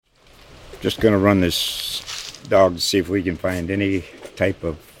Just going to run this dog to see if we can find any type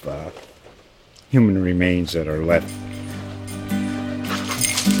of human remains that are left.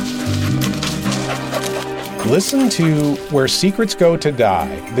 Listen to Where Secrets Go to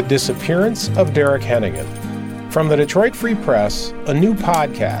Die, The Disappearance of Derek Hennigan. From the Detroit Free Press, a new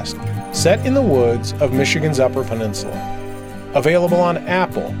podcast set in the woods of Michigan's Upper Peninsula. Available on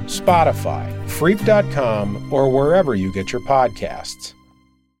Apple, Spotify, Freep.com, or wherever you get your podcasts.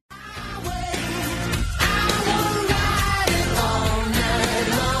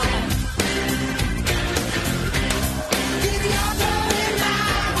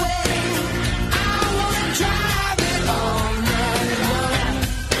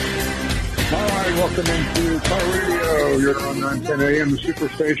 Welcome into Car Radio. You're on 910 AM, the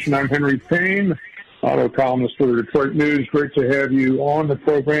Superstation. I'm Henry Payne, auto columnist for the Detroit News. Great to have you on the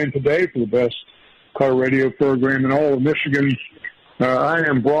program today for the best car radio program in all of Michigan. I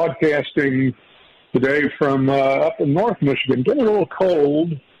am broadcasting today from up in North Michigan. Getting a little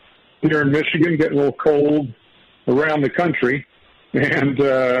cold here in Michigan, getting a little cold around the country. And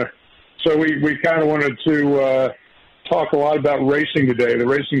so we kind of wanted to talk a lot about racing today. The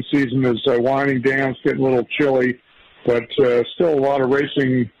racing season is winding down. It's getting a little chilly, but still a lot of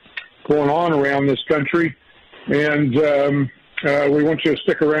racing going on around this country. And we want you to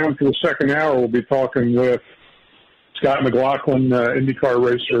stick around for the second hour. We'll be talking with Scott McLaughlin, IndyCar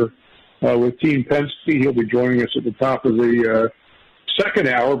racer with Team Penske. He'll be joining us at the top of the second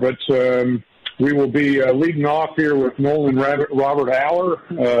hour, but we will be leading off here with Nolan Robert Aller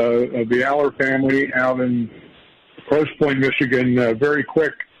of the Aller family out in Grosse Pointe, Michigan. Very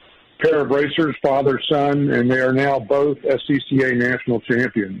quick pair of racers, father, son, and they are now both SCCA national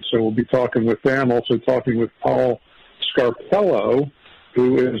champions. So we'll be talking with them, also talking with Paul Scarpello,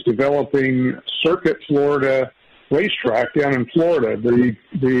 who is developing Circuit Florida racetrack down in Florida. The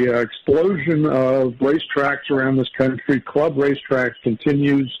explosion of racetracks around this country, club racetracks,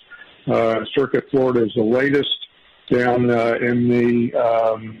 continues. Circuit Florida is the latest down in the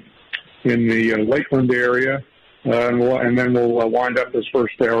Lakeland area. And then we'll wind up this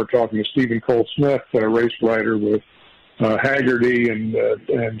first hour talking to Stephen Cole Smith, a race writer with Haggerty, and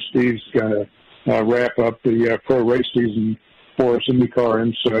Steve's going to wrap up the pro race season for us, IndyCar,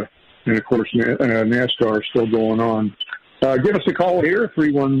 and of course NASCAR is still going on. Give us a call here,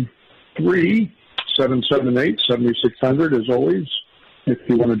 313-778-7600, as always, if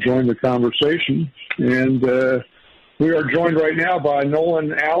you want to join the conversation. And we are joined right now by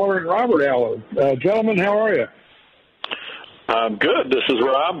Nolan Aller and Robert Aller. Gentlemen, how are you? Good. This is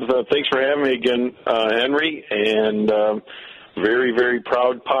Rob. Thanks for having me again, Henry, and very, very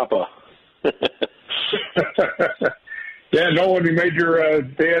proud papa. Yeah, Nolan, you made your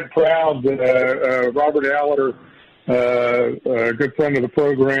dad proud. Robert Aller, a good friend of the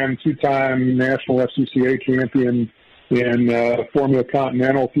program, two-time national FCCA champion in Formula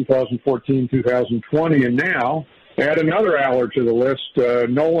Continental 2014, 2020, and now add another Aller to the list.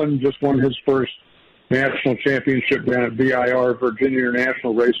 Nolan just won his first national championship down at VIR, Virginia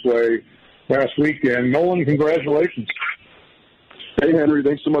International Raceway, last weekend. Nolan, congratulations. Hey, Henry,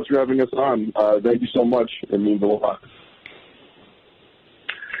 thanks so much for having us on. Thank you so much. It means a lot.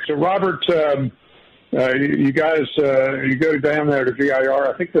 So, Robert, you guys, you go down there to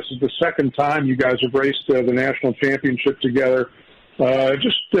VIR. I think this is the second time you guys have raced the national championship together.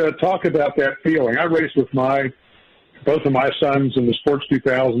 Just talk about that feeling. I raced with both of my sons in the Sports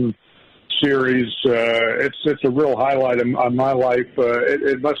 2000 series. It's a real highlight on my life.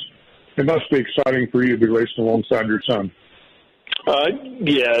 It must be exciting for you to be racing alongside your son.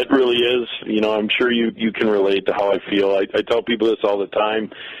 Yeah, it really is. You know, I'm sure you can relate to how I feel. I tell people this all the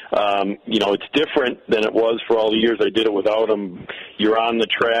time. You know, it's different than it was for all the years I did it without him. You're on the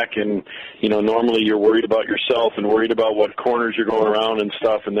track, and, you know, normally you're worried about yourself and worried about what corners you're going around and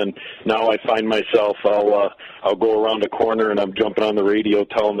stuff, and then now I find myself, I'll go around a corner and I'm jumping on the radio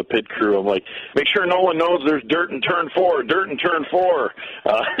telling the pit crew, I'm like, make sure no one knows there's dirt in turn 4. You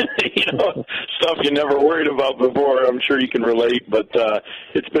know, stuff you never worried about before. I'm sure you can relate, but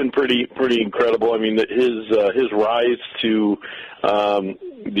it's been pretty incredible. I mean, his rise to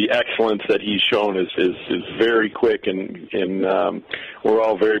the excellence that he's shown is very quick, and we're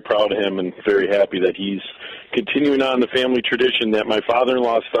all very proud of him and very happy that he's continuing on the family tradition that my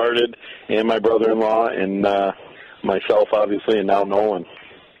father-in-law started, and my brother-in-law, and myself, obviously, and now Nolan.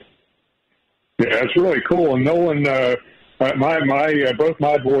 Yeah, it's really cool. And Nolan, both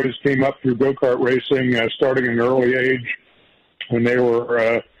my boys came up through go-kart racing starting at an early age when they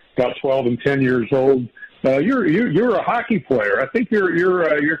were about 12 and 10 years old. You're a hockey player. I think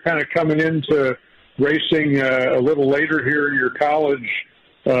you're kind of coming into racing a little later here. Your college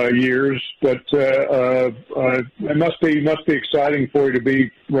years, but it must be exciting for you to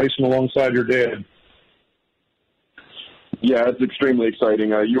be racing alongside your dad. Yeah, it's extremely exciting.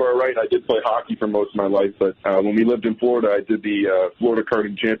 You are right. I did play hockey for most of my life, but when we lived in Florida, I did the Florida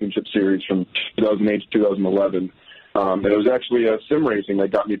Karting Championship Series from 2008 to 2011. And it was actually sim racing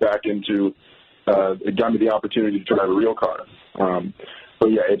that got me back into it got me the opportunity to drive a real car.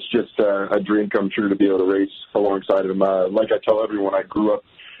 But yeah, it's just a dream come true to be able to race alongside him. Like I tell everyone, I grew up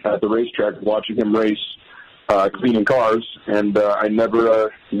at the racetrack watching him race, cleaning cars, and I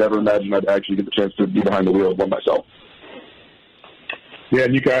never imagined I'd actually get the chance to be behind the wheel of one myself. Yeah,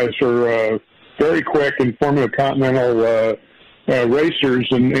 and you guys are very quick in Formula Continental racers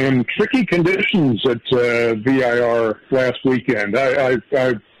and tricky conditions at VIR last weekend. I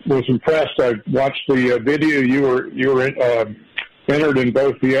was impressed. I watched the video. You were entered in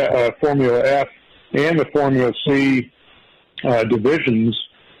both the Formula F and the Formula C divisions,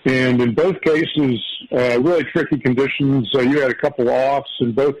 and in both cases, really tricky conditions. You had a couple offs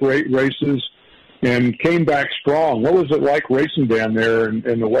in both races and came back strong. What was it like racing down there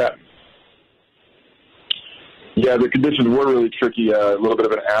in the wet? Yeah, the conditions were really tricky, a little bit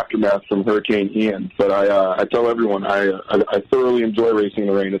of an aftermath from Hurricane Ian. But I tell everyone I thoroughly enjoy racing in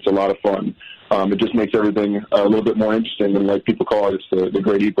the rain. It's a lot of fun. It just makes everything a little bit more interesting, and like people call it, it's the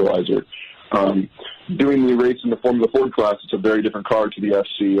great equalizer. Doing the race in the Formula Ford class, it's a very different car to the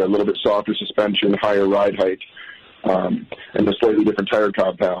FC, a little bit softer suspension, higher ride height, and a slightly different tire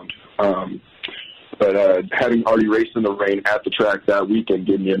compound. But having already raced in the rain at the track that weekend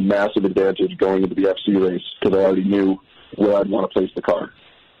gave me a massive advantage going into the FC race because I already knew where I'd want to place the car.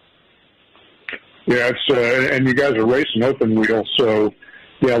 Yeah, and you guys are racing open wheel, so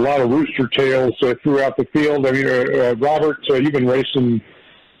yeah, a lot of rooster tails throughout the field. I mean, Robert, you've been racing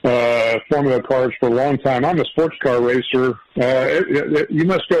Formula cars for a long time. I'm a sports car racer. You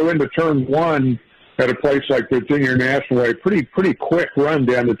must go into turn one at a place like Virginia National Way. Pretty quick run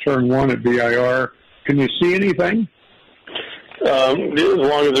down to turn one at VIR. Can you see anything? As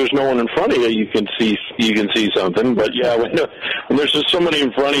long as there's no one in front of you, you can see something. But yeah, when there's just somebody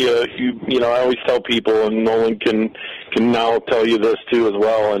in front of you, you know, I always tell people, and Nolan can now tell you this too as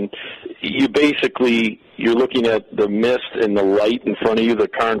well. And you're looking at the mist and the light in front of you. The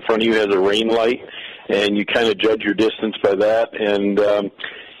car in front of you has a rain light, and you kind of judge your distance by that. And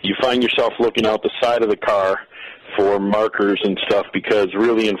you find yourself looking out the side of the car for markers and stuff because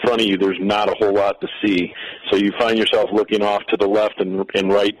really in front of you there's not a whole lot to see. So you find yourself looking off to the left and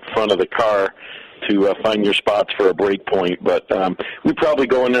right front of the car to find your spots for a break point. But we probably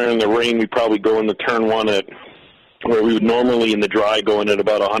go in there in the rain. We probably go into turn one at where we would normally in the dry go in at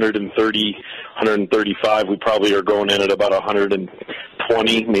about 130, 135. We probably are going in at about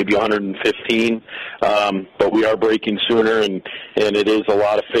 120, maybe 115. But we are braking sooner, and it is a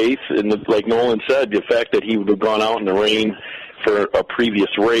lot of faith. And like Nolan said, the fact that he would have gone out in the rain for a previous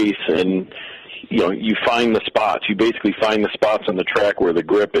race, and you find the spots. You basically find the spots on the track where the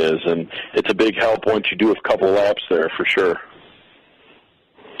grip is, and it's a big help once you do a couple laps there for sure.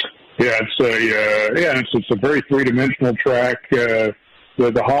 Yeah, it's a very three-dimensional track. The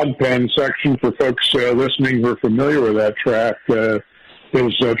hog pen section, for folks listening who are familiar with that track,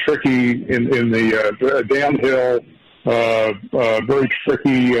 is tricky in the downhill, very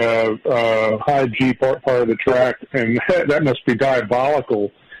tricky high G part of the track, and that must be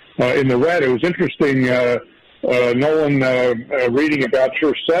diabolical. In the red, it was interesting, Nolan, reading about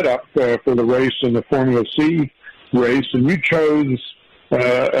your setup for the race in the Formula C race, and you chose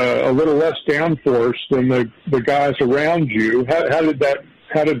a little less downforce than the guys around you. How did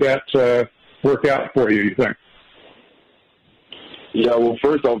that work out for you think? Yeah, well,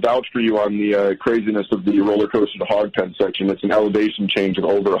 first I'll vouch for you on the craziness of the roller coaster to hog pen section. It's an elevation change of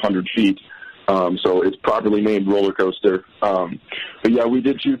over 100 feet, so it's properly named roller coaster. But yeah, we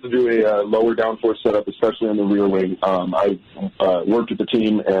did choose to do a lower downforce setup, especially on the rear wing. I worked with the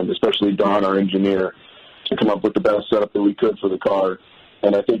team, and especially Don, our engineer, to come up with the best setup that we could for the car.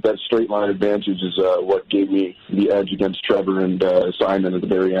 And I think that straight line advantage is what gave me the edge against Trevor and Simon at the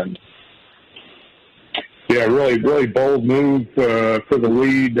very end. Yeah, really bold move for the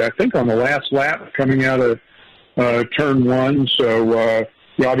lead, I think, on the last lap coming out of turn one. So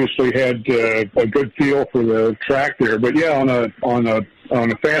you obviously had a good feel for the track there. But yeah, on a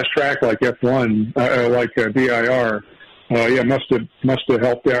fast track like F1, like VIR, yeah, must have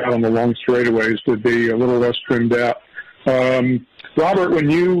helped out on the long straightaways to be a little less trimmed out. Robert, when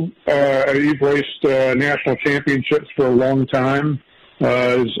you've raced national championships for a long time,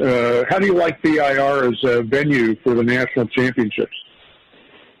 how do you like VIR as a venue for the national championships?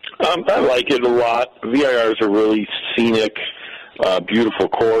 I like it a lot. VIR is a really scenic beautiful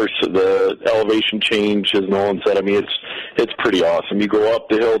course. The elevation change, as Nolan said, I mean, it's pretty awesome. You go up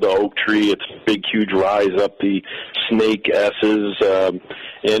the hill to Oak Tree. It's a big, huge rise up the Snake S's, and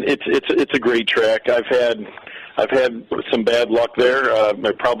it's a great track. I've had some bad luck there.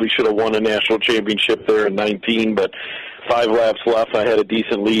 I probably should have won a national championship there in 19, but 5 laps left. I had a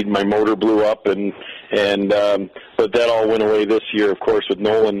decent lead. My motor blew up, but that all went away this year. Of course, with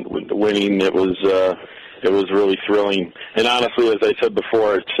Nolan winning, it was really thrilling. And honestly, as I said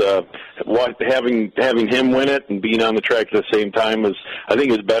before, it's having him win it and being on the track at the same time is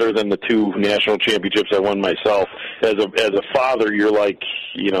better than the 2 national championships I won myself. As a father, you're like,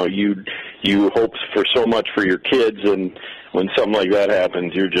 you hope for so much for your kids, and when something like that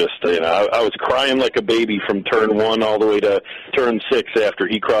happens, you're just, I was crying like a baby from turn 1 all the way to turn 6 after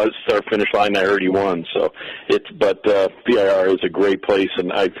he crossed our finish line. I heard he won. So PIR is a great place,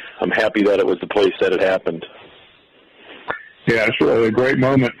 and I'm happy that it was the place that it happened. Yeah, it's really a great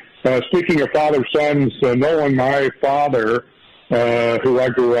moment. Speaking of father-sons, Nolan, my father, who I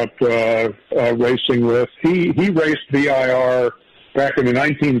grew up racing with, he raced VIR back in the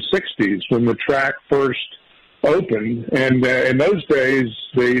 1960s when the track first opened. And in those days,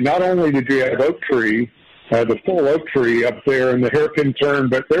 not only did you have Oak Tree, the full Oak Tree up there in the hairpin turn,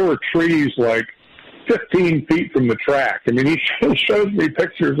 but there were trees like 15 feet from the track. I mean, he showed me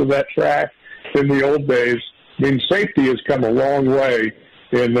pictures of that track in the old days. I mean, safety has come a long way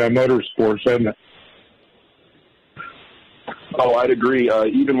in motorsports, hasn't it? Oh, I'd agree.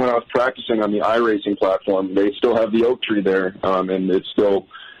 Even when I was practicing on the iRacing platform, they still have the Oak Tree there, and it still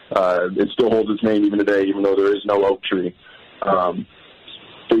holds its name even today, even though there is no Oak Tree.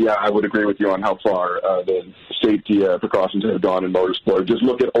 So yeah, I would agree with you on how far the safety precautions have gone in motorsport. Just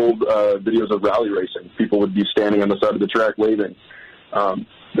look at old videos of rally racing. People would be standing on the side of the track waving.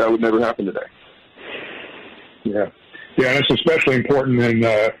 That would never happen today. Yeah, and it's especially important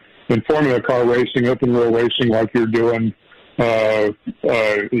in Formula Car racing, open wheel racing, like you're doing. It's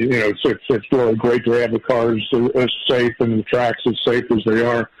really great to have the cars as safe and the tracks as safe as they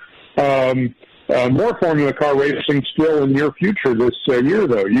are. More Formula Car racing still in your future this year,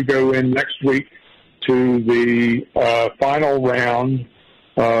 though. You go in next week to the final round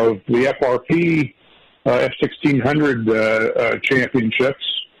of the FRP F1600 championships.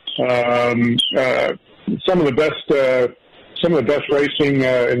 Some of the best racing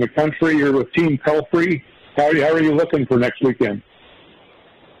in the country. You're with Team Pelfrey. How are you looking for next weekend?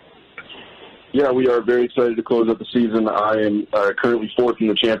 Yeah, we are very excited to close out the season. I am currently 4th in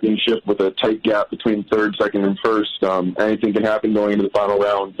the championship with a tight gap between 3rd, 2nd, and 1st. Anything can happen going into the final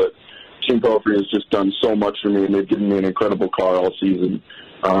round, but Team Pelfrey has just done so much for me, and they've given me an incredible car all season.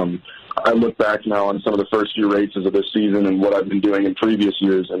 I look back now on some of the first few races of this season and what I've been doing in previous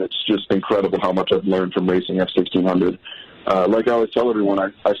years, and it's just incredible how much I've learned from racing F1600. Like I always tell everyone,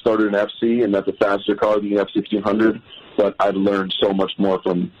 I started in FC, and that's a faster car than the F1600, but I've learned so much more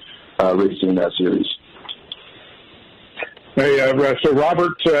from racing in that series. Hey, so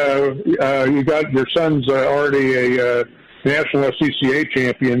Robert, you got your son's already a national SCCA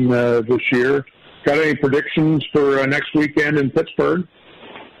champion this year. Got any predictions for next weekend in Pittsburgh?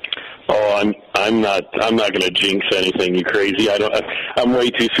 Oh, I'm not going to jinx anything. You crazy? I'm way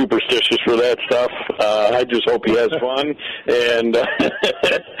too superstitious for that stuff. I just hope he has fun and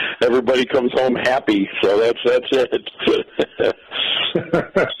everybody comes home happy. So that's it.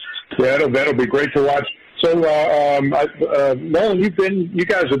 Yeah, that'll be great to watch. So, Nolan, you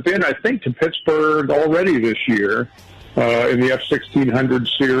guys have been, I think, to Pittsburgh already this year in the F1600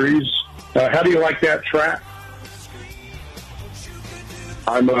 series. How do you like that track?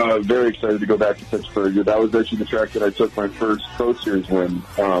 I'm very excited to go back to Pittsburgh. That was actually the track that I took my first Pro Series win.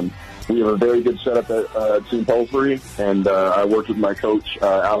 We have a very good setup at Team Pelfrey, and I worked with my coach,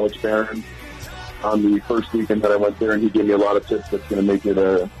 Alex Barron, on the first weekend that I went there, and he gave me a lot of tips that's going to make it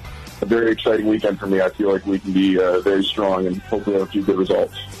a very exciting weekend for me. I feel like we can be very strong and hopefully have a few good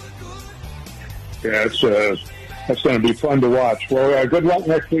results. Yeah, that's going to be fun to watch. Well, good luck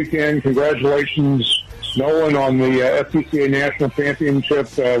next weekend. Congratulations, Nolan, on the SCCA National Championship.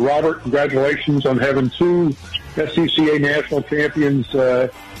 Robert, congratulations on having 2 SCCA National Champions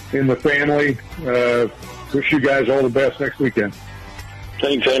in the family. Wish you guys all the best next weekend.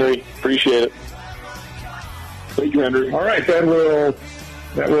 Thanks, Henry. Appreciate it. Thank you, Henry. All right, that will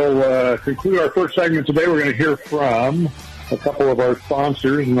conclude our first segment today. We're going to hear from a couple of our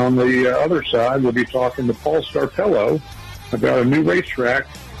sponsors, and on the other side, we'll be talking to Paul Scarpello about a new racetrack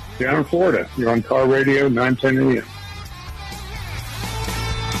down in Florida. You're on Car Radio 910 AM.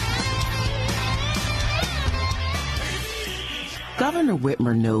 Governor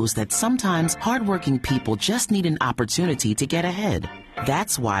Whitmer knows that sometimes hardworking people just need an opportunity to get ahead.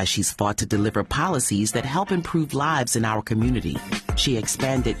 That's why she's fought to deliver policies that help improve lives in our community. She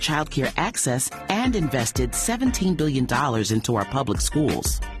expanded childcare access and invested $17 billion into our public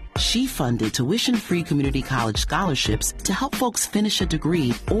schools. She funded tuition-free community college scholarships to help folks finish a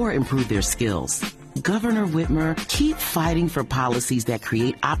degree or improve their skills. Governor Whitmer, keep fighting for policies that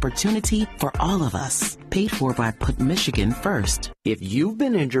create opportunity for all of us. Paid for by Put Michigan First. If you've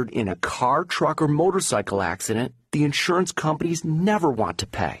been injured in a car, truck, or motorcycle accident, the insurance companies never want to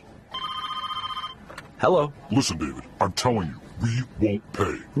pay. Hello? Listen, David, I'm telling you, we won't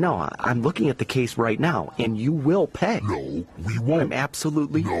pay. No, I'm looking at the case right now, and you will pay. No, we won't. I'm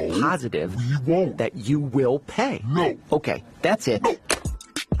absolutely positive we won't. that you will pay. No. Okay, that's it. No.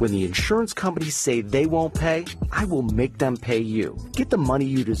 When the insurance companies say they won't pay, I will make them pay you. Get the money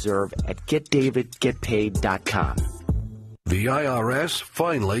you deserve at GetDavidGetPaid.com. The IRS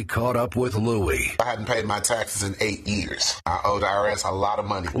finally caught up with Louie. I hadn't paid my taxes in 8 years. I owed the IRS a lot of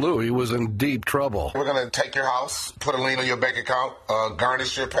money. Louie was in deep trouble. We're going to take your house, put a lien on your bank account,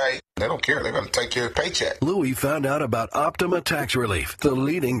 garnish your pay. They don't care. They're going to take your paycheck. Louie found out about Optima Tax Relief, the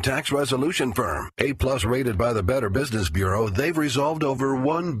leading tax resolution firm. A-plus rated by the Better Business Bureau, they've resolved over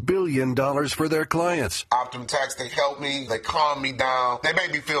 $1 billion for their clients. Optima Tax, they help me. They calm me down. They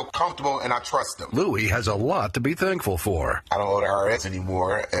make me feel comfortable, and I trust them. Louie has a lot to be thankful for. I don't owe the IRS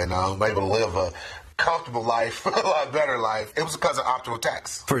anymore, and I'm able to live a comfortable life, a lot better life. It was because of Optima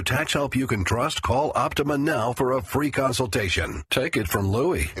Tax. For tax help you can trust, call Optima now for a free consultation. Take it from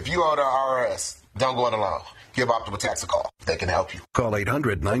Louie. If you owe the IRS, don't go it alone. Give Optima Tax a call. They can help you. Call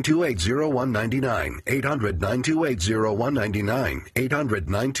 800-928-0199. 800-928-0199.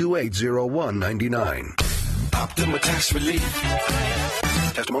 800-928-0199. Optima Tax Relief.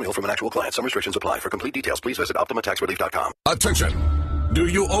 Testimonial from an actual client. Some restrictions apply. For complete details, please visit OptimaTaxRelief.com. Attention! Do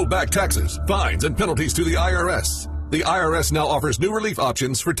you owe back taxes, fines, and penalties to the IRS? The IRS now offers new relief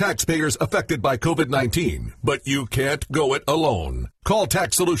options for taxpayers affected by COVID-19, but you can't go it alone. Call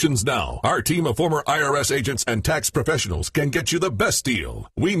Tax Solutions now. Our team of former IRS agents and tax professionals can get you the best deal.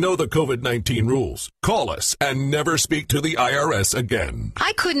 We know the COVID-19 rules. Call us and never speak to the IRS again.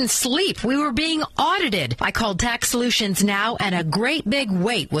 I couldn't sleep. We were being audited. I called Tax Solutions now, and a great big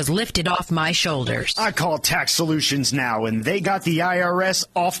weight was lifted off my shoulders. I called Tax Solutions now, and they got the IRS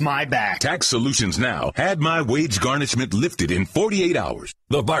off my back. Tax Solutions now had my wage garnishment lifted in 48 hours.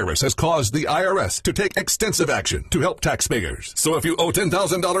 The virus has caused the IRS to take extensive action to help taxpayers. So if you owe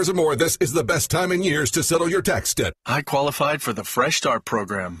 $10,000 or more, this is the best time in years to settle your tax debt. I qualified for the Fresh Start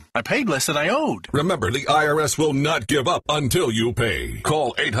program. I paid less than I owed. Remember, the IRS will not give up until you pay.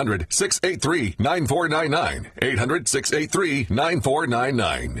 Call 800-683-9499.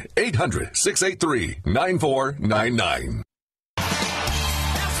 800-683-9499. 800-683-9499.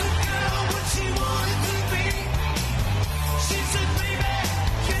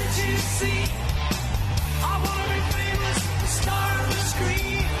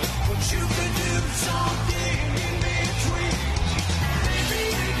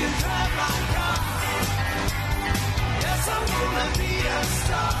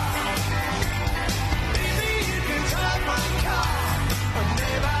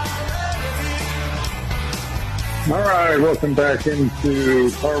 All right, welcome back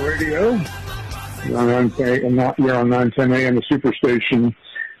into Car Radio. You're on 910 AM, the Superstation.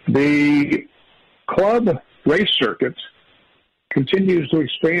 The club race circuit continues to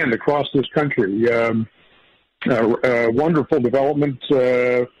expand across this country. Wonderful development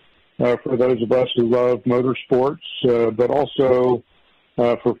for those of us who love motorsports, but also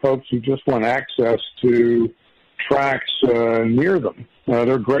for folks who just want access to tracks near them.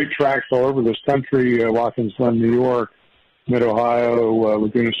 There are great tracks all over this country, Watkins Glen, New York, Mid-Ohio,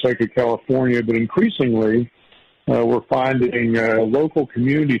 Laguna Seca, California, but increasingly we're finding local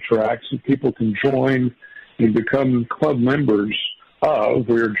community tracks that people can join and become club members of.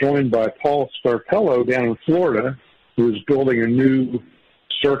 We are joined by Paul Scarpello down in Florida, who is building a new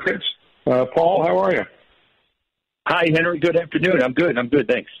circuit. Paul, how are you? Hi, Henry. Good afternoon. I'm good,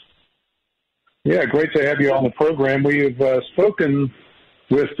 thanks. Yeah, great to have you on the program. We have spoken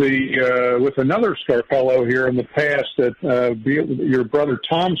with another Scarpello here in the past, that your brother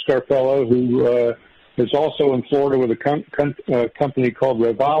Tom Scarpello, who is also in Florida with a company called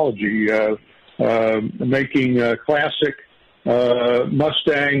Revology, making classic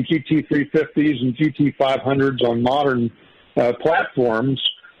Mustang GT350s and GT500s on modern platforms.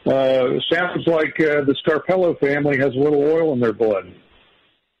 Sounds like the Scarpello family has a little oil in their blood.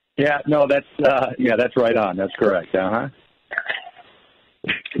 Yeah, no, that's right on. That's correct.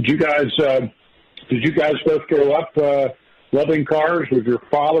 Did you guys both grow up loving cars? Was your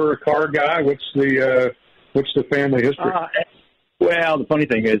father a car guy? What's the family history? Well, the funny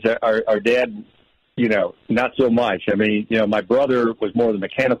thing is our dad, not so much. I mean, my brother was more the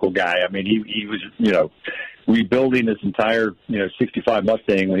mechanical guy. I mean, he was, rebuilding this entire, 65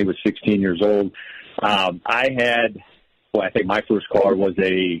 Mustang when he was 16 years old. I think my first car was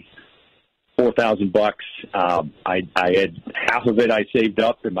a $4,000. I had half of it I saved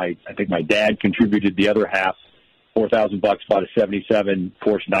up, and I think my dad contributed the other half, $4,000, bought a 77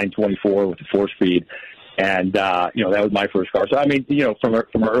 Porsche 924 with a 4-speed. And, that was my first car. So, I mean, from an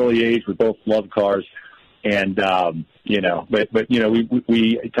early age, we both loved cars. And, Tom,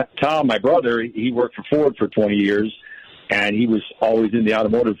 my brother, he worked for Ford for 20 years, and he was always in the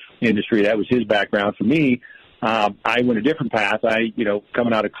automotive industry. That was his background. For me, I went a different path.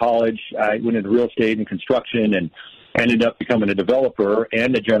 Coming out of college, I went into real estate and construction and ended up becoming a developer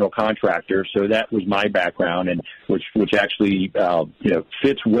and a general contractor. So that was my background, and which actually,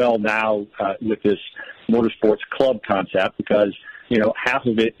 fits well now with this motorsports club concept, because half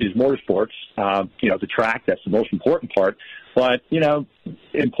of it is motorsports. The track, that's the most important part. But,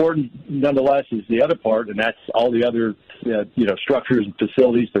 important nonetheless is the other part, and that's all the other, structures and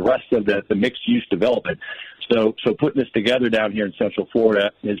facilities, the rest of the mixed-use development. So putting this together down here in Central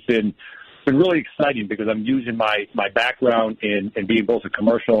Florida has been really exciting, because I'm using my background in being both a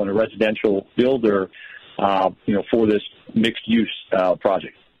commercial and a residential builder, for this mixed-use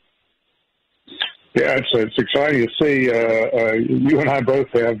project. Yeah, it's exciting to see. You and I both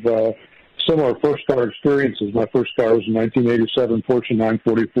have similar first car experiences. My first car was a 1987 Porsche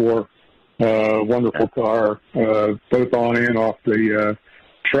 944. Wonderful car, both on and off the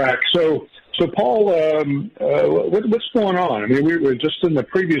track. So Paul, what's going on? I mean, we were just in the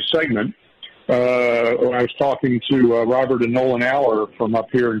previous segment. I was talking to Robert and Nolan Aller from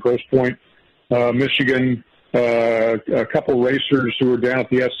up here in Grosse Pointe, Michigan. A couple racers who were down at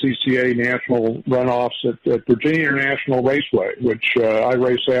the SCCA national runoffs at Virginia International Raceway, which I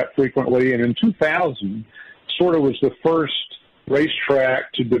race at frequently. And in 2000, sort of was the first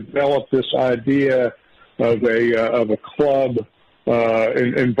racetrack to develop this idea of a club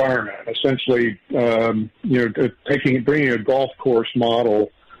environment, essentially, bringing a golf course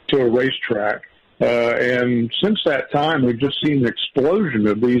model to a racetrack. And since that time, we've just seen an explosion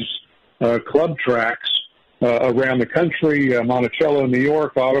of these club tracks around the country, Monticello, New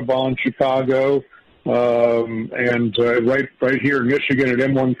York, Audubon, Chicago, and right here in Michigan at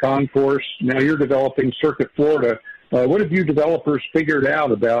M1 Concourse. Now you're developing Circuit Florida. What have you developers figured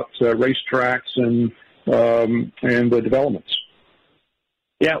out about racetracks and the developments?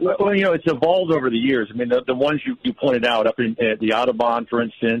 Yeah, well, it's evolved over the years. I mean, the ones you pointed out up in the Audubon, for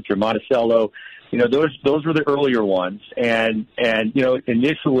instance, or Monticello, those were the earlier ones. And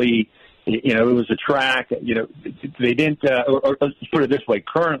initially, it was a track, they didn't, or let's put it this way.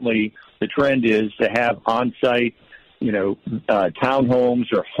 Currently, the trend is to have on-site,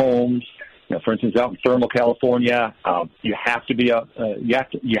 townhomes or homes. For instance, out in Thermal, California, you have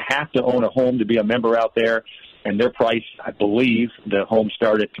to own a home to be a member out there. And their price, I believe, the homes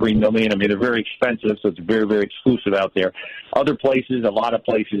start at $3 million. I mean, they're very expensive, so it's very, very exclusive out there. Other places, a lot of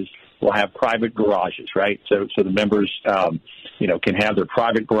places will have private garages, right? So the members, can have their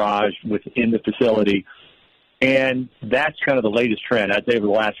private garage within the facility. And that's kind of the latest trend, I'd say, over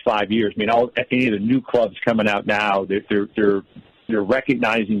the last 5 years. I mean, any of the new clubs coming out now, they're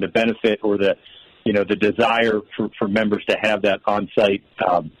recognizing the benefit or the desire for members to have that on-site,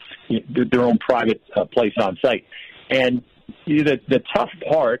 their own private place on-site. And the tough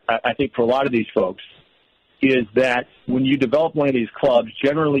part, I think, for a lot of these folks is that when you develop one of these clubs,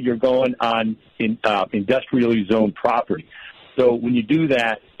 generally you're going on industrially zoned property. So when you do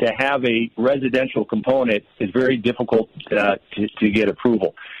that, to have a residential component is very difficult to get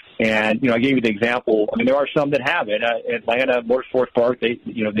approval. And, I gave you the example. I mean, there are some that have it. Atlanta Motorsports Park, they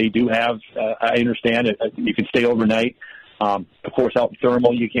do have, I understand it. You can stay overnight. Of course, out in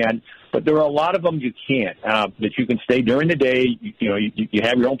Thermal you can. But there are a lot of them you can't, that you can stay during the day. You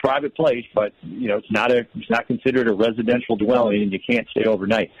have your own private place, but, it's not considered a residential dwelling, and you can't stay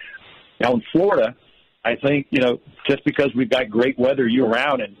overnight. Now, in Florida, I think, just because we've got great weather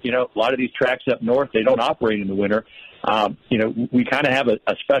year-round, and, a lot of these tracks up north, they don't operate in the winter. We kind of have a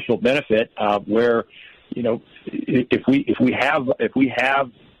special benefit where, if we have,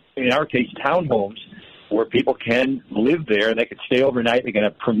 in our case, townhomes where people can live there, they can stay overnight, they can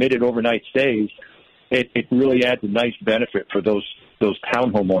have permitted overnight stays, it really adds a nice benefit for those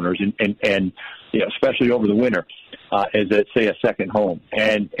townhome owners, and especially over the winter, as say a second home.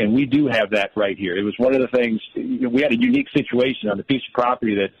 And we do have that right here. It was one of the things, we had a unique situation on the piece of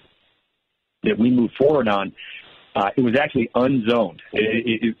property that we moved forward on. it was actually unzoned.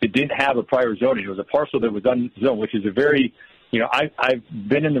 It didn't have a prior zoning. It was a parcel that was unzoned, which is a very, I've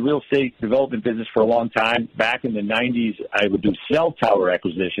been in the real estate development business for a long time. Back in the 90s, I would do cell tower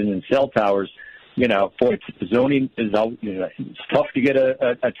acquisition, and cell towers, zoning is, it's tough to get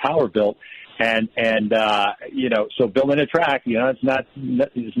a tower built. And so building a tract, it's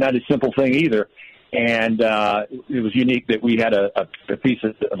not a simple thing either. And it was unique that we had a piece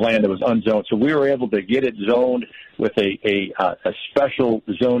of land that was unzoned. So we were able to get it zoned with a special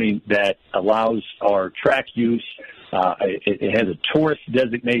zoning that allows our tract use. It has a tourist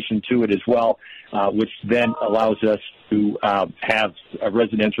designation to it as well, which then allows us to have a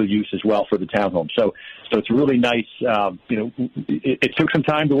residential use as well for the townhome. So it's really nice. It took some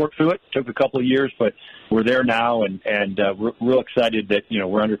time to work through it. It took a couple of years, but we're there now, and we're real excited that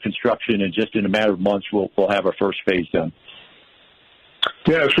we're under construction, and just in a matter of months we'll have our first phase done.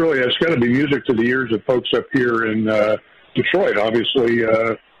 Yeah, it's got to be music to the ears of folks up here in Detroit. Obviously,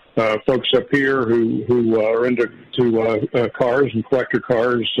 folks up here who are into cars and collector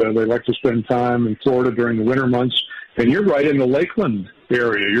cars, they like to spend time in Florida during the winter months. And you're right in the Lakeland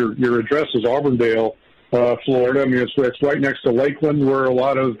area. Your address is Auburndale, Florida. I mean, it's right next to Lakeland, where a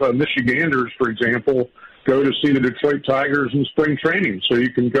lot of Michiganders, for example, go to see the Detroit Tigers in spring training. So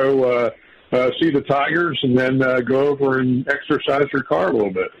you can go see the Tigers and then go over and exercise your car a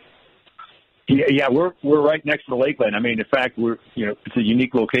little bit. Yeah, we're right next to the Lakeland. I mean, in fact, it's a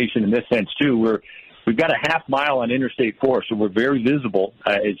unique location in this sense too. We've got a half mile on Interstate 4, so we're very visible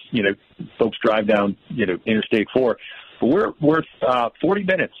as folks drive down Interstate 4. But we're 40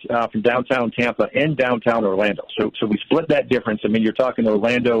 minutes from downtown Tampa and downtown Orlando. So we split that difference. I mean, you're talking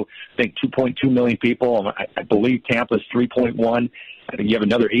Orlando, I think 2.2 million people. I believe Tampa's 3.1. I think you have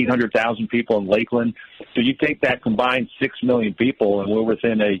another 800,000 people in Lakeland. So you take that combined 6 million people, and we're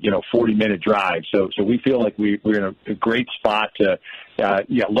within a 40-minute drive. So we feel like we're in a great spot to,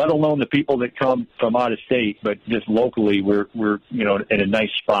 let alone the people that come from out of state, but just locally we're in a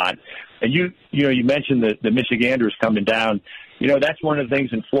nice spot. And you mentioned the Michiganders coming down. That's one of the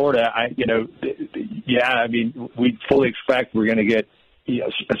things in Florida. We fully expect we're going to get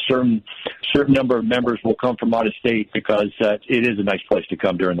a certain number of members will come from out of state because it is a nice place to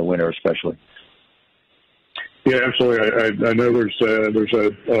come during the winter, especially. Yeah, absolutely. I know there's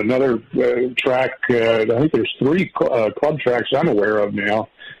another track. I think there's 3 club tracks I'm aware of now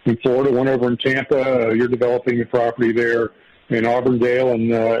in Florida. One over in Tampa. You're developing a property there in Auburndale,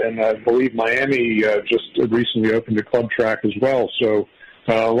 and I believe Miami just recently opened a club track as well. So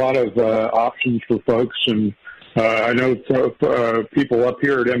a lot of options for folks. And I know people up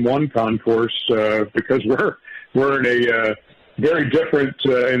here at M1 Concourse, because we're in a very different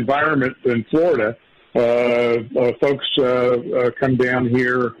environment than Florida. Folks come down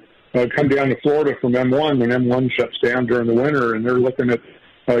to Florida from M1 when M1 shuts down during the winter, and they're looking at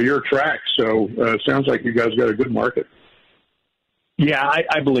your track. So it sounds like you guys got a good market. Yeah,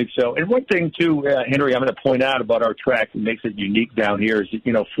 I believe so. And one thing, too, Henry, I'm going to point out about our track that makes it unique down here is,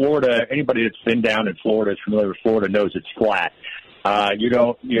 Florida, anybody that's been down in Florida, is familiar with Florida, knows it's flat. Rare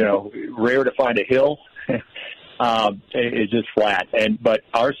to find a hill. It's just flat. But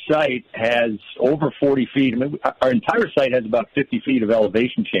our site has over 40 feet. I mean, our entire site has about 50 feet of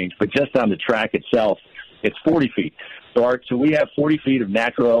elevation change, but just on the track itself, it's 40 feet. So we have 40 feet of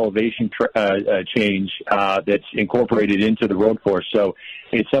natural elevation change that's incorporated into the road course. So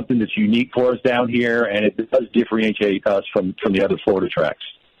it's something that's unique for us down here, and it does differentiate us from the other Florida tracks.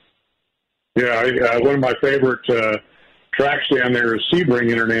 Yeah, one of my favorite tracks down there is Sebring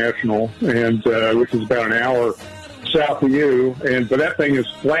International, and which is about an hour south of you, but that thing is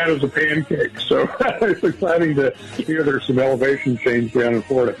flat as a pancake. So it's exciting to hear there's some elevation change down in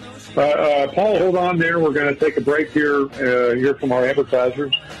Florida. Paul, hold on there. We're going to take a break here, hear from our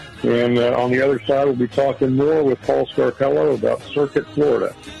advertisers. And on the other side, we'll be talking more with Paul Scarpello about Circuit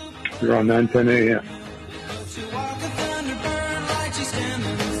Florida. You're on 910 AM.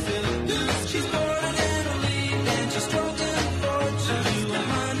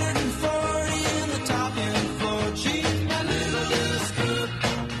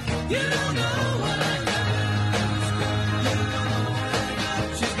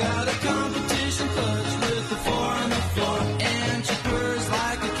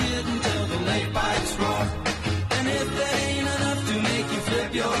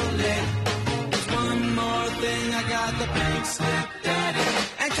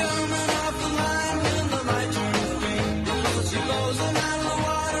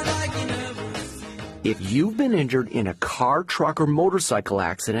 If you've been injured in a car, truck, or motorcycle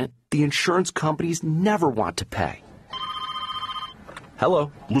accident, the insurance companies never want to pay.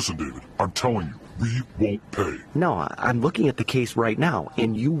 Hello? Listen, David, I'm telling you, we won't pay. No, I'm looking at the case right now,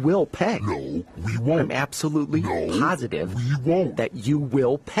 and you will pay. No, we won't. I'm absolutely positive we won't. that you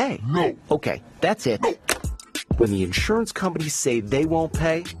will pay. No. Okay, that's it. No. When the insurance companies say they won't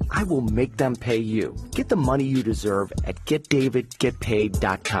pay, I will make them pay you. Get the money you deserve at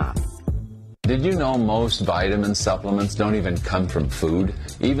GetDavidGetPaid.com. Did you know most vitamin supplements don't even come from food?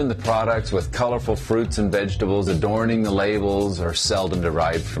 Even the products with colorful fruits and vegetables adorning the labels are seldom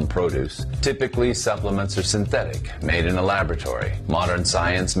derived from produce. Typically, supplements are synthetic, made in a laboratory. Modern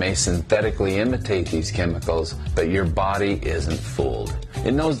science may synthetically imitate these chemicals, but your body isn't fooled.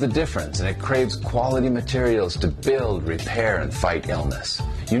 It knows the difference, and it craves quality materials to build, repair, and fight illness.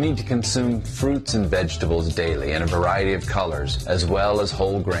 You need to consume fruits and vegetables daily in a variety of colors, as well as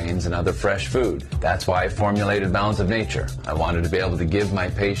whole grains and other fresh food. That's why I formulated Balance of Nature. I wanted to be able to give my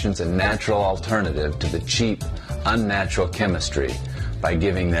patients a natural alternative to the cheap, unnatural chemistry by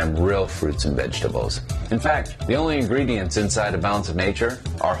giving them real fruits and vegetables. In fact, the only ingredients inside a Balance of Nature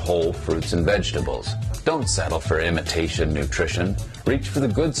are whole fruits and vegetables. Don't settle for imitation nutrition. Reach for the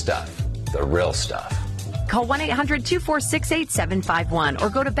good stuff, the real stuff. Call 1-800-246-8751 or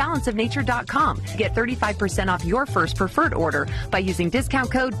go to balanceofnature.com. Get 35% off your first preferred order by using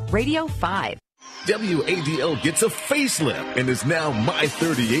discount code RADIO5. WADL gets a facelift and is now My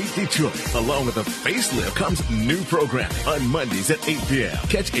 38 Detroit. Along with a facelift comes new programming on Mondays at 8 p.m.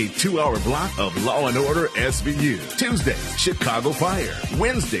 Catch a 2-hour block of Law & Order SVU. Tuesdays, Chicago Fire.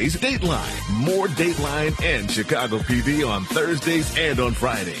 Wednesdays, Dateline. More Dateline and Chicago PD on Thursdays and on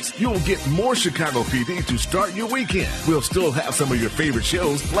Fridays. You'll get more Chicago PD to start your weekend. We'll still have some of your favorite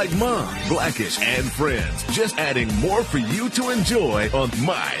shows like Mom, Blackish, and Friends. Just adding more for you to enjoy on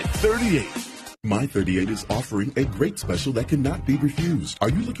My 38. My 38 is offering a great special that cannot be refused.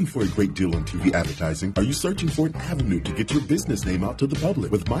 Are you looking for a great deal on TV advertising? Are you searching for an avenue to get your business name out to the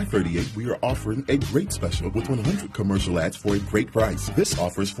public? With My 38, we are offering a great special with 100 commercial ads for a great price. This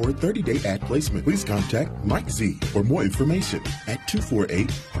offers for a 30-day ad placement. Please contact Mike Z for more information at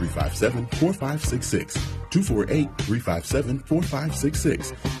 248-357-4566.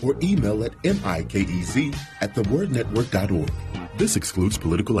 248-357-4566 or email at mikez@thewordnetwork.org. This excludes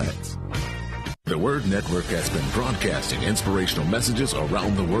political ads. The Word Network has been broadcasting inspirational messages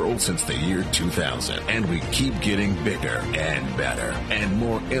around the world since the year 2000, and we keep getting bigger and better and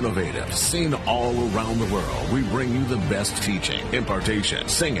more innovative. Seen all around the world, we bring you the best teaching, impartation,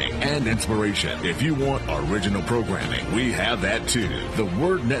 singing, and inspiration. If you want original programming, we have that too. The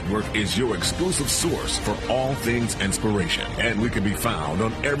Word Network is your exclusive source for all things inspiration, and we can be found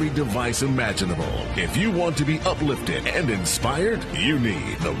on every device imaginable. If you want to be uplifted and inspired, you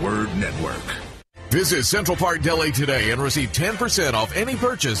need the Word Network. Visit Central Park Deli today and receive 10% off any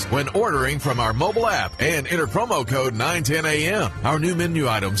purchase when ordering from our mobile app and enter promo code 910AM. Our new menu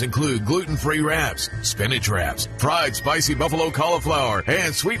items include gluten-free wraps, spinach wraps, fried spicy buffalo cauliflower,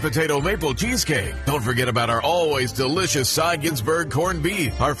 and sweet potato maple cheesecake. Don't forget about our always delicious Cy Ginsberg corned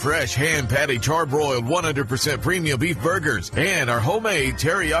beef, our fresh hand patty charbroiled 100% premium beef burgers, and our homemade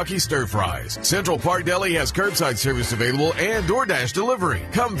teriyaki stir fries. Central Park Deli has curbside service available and DoorDash delivery.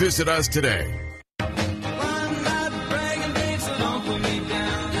 Come visit us today.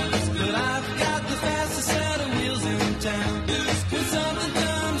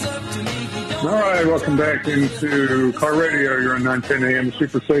 All right, welcome back into Car Radio. You're on 910 AM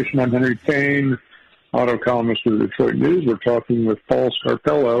Superstation. I'm Henry Payne, auto columnist for the Detroit News. We're talking with Paul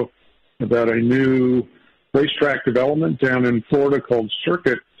Scarpello about a new racetrack development down in Florida called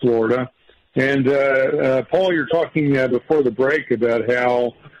Circuit, Florida. And, Paul, you're talking before the break about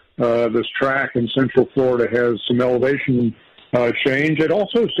how this track in Central Florida has some elevation change. It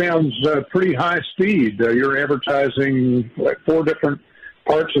also sounds pretty high speed. You're advertising like 4 different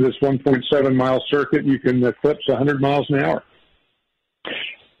parts of this 1.7-mile circuit. You can eclipse 100 miles an hour.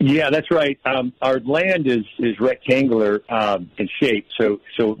 Yeah, that's right. Our land is rectangular in shape, so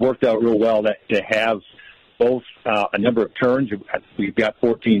it worked out real well to have both a number of turns. We've got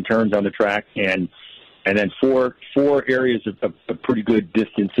 14 turns on the track, and then four areas of pretty good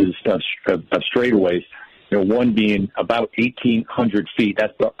distances of straightaways. One being about 1,800 feet.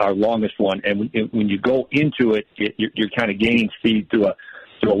 That's our longest one. And when you go into it, you're kind of gaining speed through a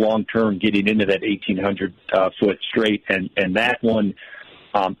long turn, getting into that 1,800 foot straight. And that one,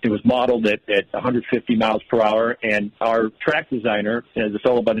 it was modeled at 150 miles per hour. And our track designer is a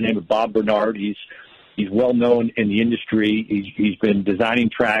fellow by the name of Bob Bernard. He's well known in the industry. He's been designing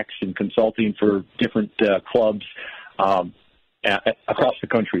tracks and consulting for different clubs across the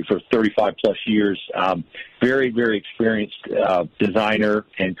country for 35 plus years. Very, very experienced designer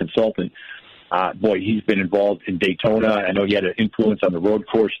and consultant. Boy, he's been involved in Daytona. I know he had an influence on the road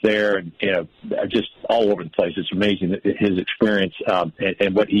course there, and just all over the place. It's amazing his experience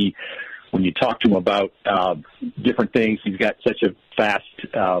and what he. When you talk to him about different things, he's got such a vast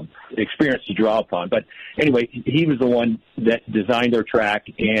experience to draw upon. But anyway, he was the one that designed their track,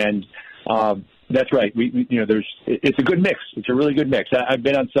 and that's right. It's a good mix. It's a really good mix. I've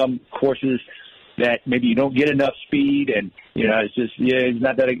been on some courses that maybe you don't get enough speed, and it's just it's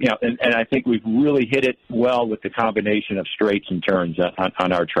not that and I think we've really hit it well with the combination of straights and turns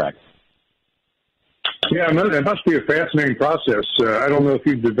on our track. Yeah, it must be a fascinating process. I don't know if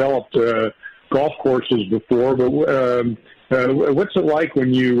you've developed golf courses before, but what's it like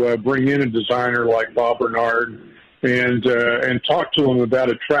when you bring in a designer like Bob Bernard and talk to him about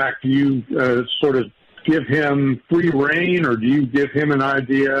a track? Do you sort of give him free rein, or do you give him an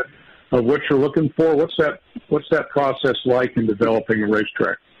idea of what you're looking for? What's that process like in developing a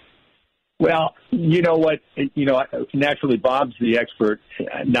racetrack? Well, you know what? Naturally, Bob's the expert,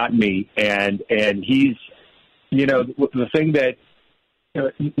 not me, and he's, the thing that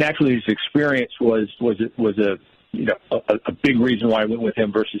naturally his experience was a big reason why I went with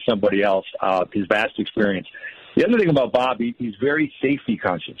him versus somebody else. His vast experience. The other thing about Bob, he's very safety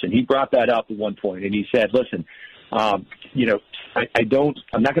conscious, and he brought that up at one point, and he said, "Listen, I'm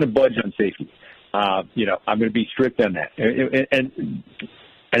not going to budge on safety. I'm going to be strict on that."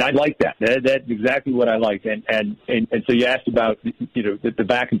 And I like that. That's exactly what I like. And so you asked about, the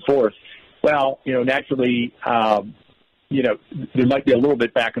back and forth. Well, naturally, there might be a little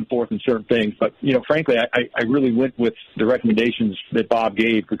bit back and forth in certain things. But, frankly, I really went with the recommendations that Bob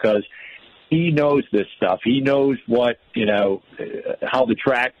gave because he knows this stuff. He knows what, how the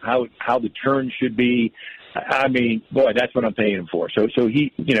track, how the turn should be. I mean, boy, that's what I'm paying him for. So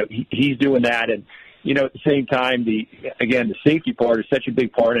he, he's doing that. And, at the same time, the safety part is such a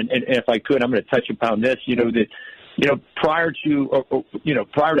big part. And if I could, I'm going to touch upon this. Prior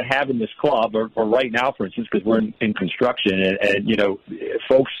to having this club, or right now, for instance, because we're in construction, and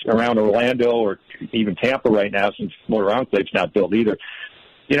folks around Orlando or even Tampa right now, since Motor Enclave's not built either.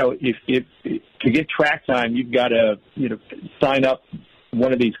 If to get track time, you've got to sign up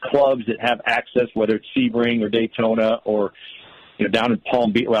one of these clubs that have access, whether it's Sebring or Daytona or down in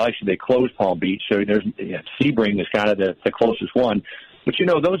Palm Beach. Well, actually, they closed Palm Beach, so there's Sebring is kind of the closest one. But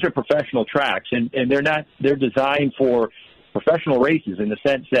those are professional tracks, and they're designed for professional races in the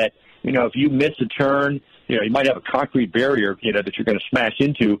sense that if you miss a turn, you might have a concrete barrier that you're going to smash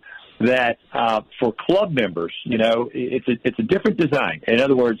into. That for club members, it's a different design. In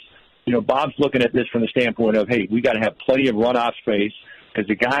other words, Bob's looking at this from the standpoint of, hey, we got to have plenty of runoff space. Because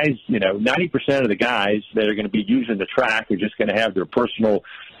the guys, 90% of the guys that are going to be using the track are just going to have their personal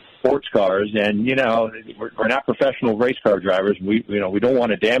sports cars, and we're not professional race car drivers. We don't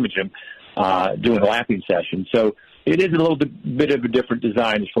want to damage them doing lapping sessions. So it is a little bit of a different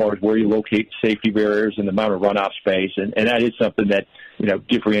design as far as where you locate safety barriers and the amount of runoff space, and that is something that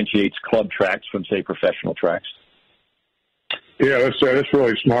differentiates club tracks from, say, professional tracks. Yeah, that's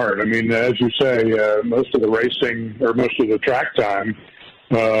really smart. I mean, as you say, most of the racing or most of the track time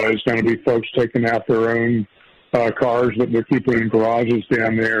is going to be folks taking out their own cars that they're keeping in garages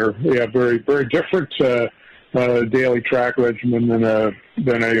down there. Yeah, very, very different daily track regimen than a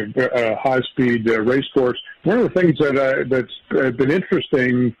high-speed race course. One of the things that's been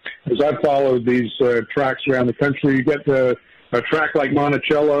interesting as I've followed these tracks around the country, you get a track like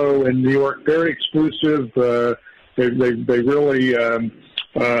Monticello in New York, very exclusive. They really have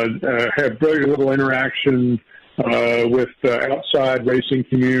very little interaction with outside racing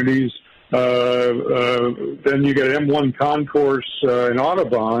communities. Then you get M1 concourse in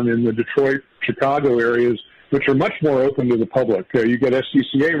Audubon in the Detroit, Chicago areas, which are much more open to the public. You get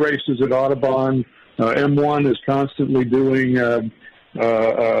SCCA races at Audubon. M1 is constantly doing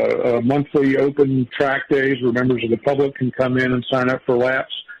monthly open track days where members of the public can come in and sign up for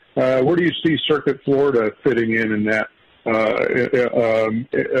laps. Where do you see Circuit Florida fitting in that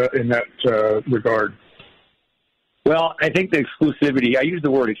regard? Well, I think the exclusivity. I use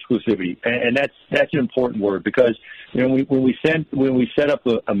the word exclusivity, and that's an important word because when we set up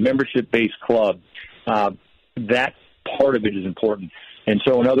a membership-based club, that part of it is important. And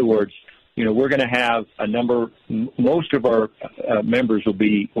so, in other words, we're going to have a number. Most of our members will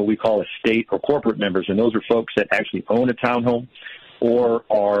be what we call estate or corporate members, and those are folks that actually own a townhome. Or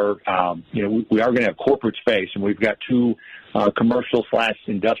are, we are going to have corporate space, and we've got two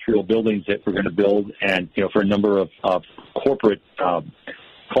commercial/industrial buildings that we're going to build, and for a number of corporate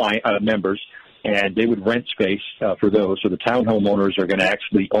client members, and they would rent space for those. So the townhome owners are going to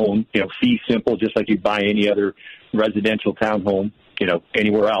actually own, fee simple, just like you buy any other residential townhome,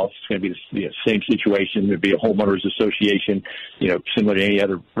 anywhere else. It's going to be the same situation. There'd be a homeowners association, similar to any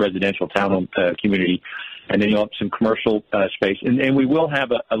other residential town community. And then you'll have some commercial space. And we will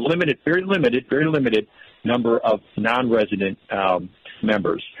have a very limited number of non-resident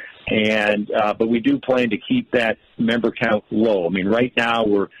members. But we do plan to keep that member count low. I mean, right now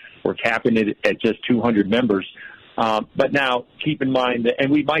we're capping it at just 200 members. But now keep in mind that,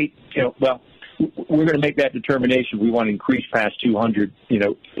 and we might, we're going to make that determination. We want to increase past 200,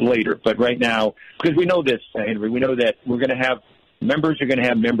 later. But right now, because we know this, Henry, we know that we're going to have members are going to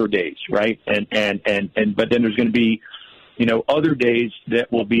have member days, right? But then there's going to be, other days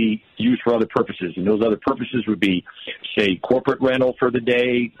that will be used for other purposes, and those other purposes would be, say, corporate rental for the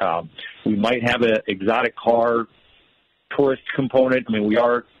day. We might have an exotic car tourist component. I mean, we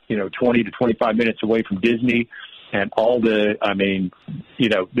are, 20 to 25 minutes away from Disney. And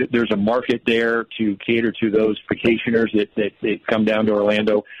there's a market there to cater to those vacationers that come down to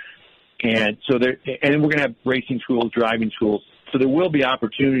Orlando. And so and we're going to have racing schools, driving schools. So there will be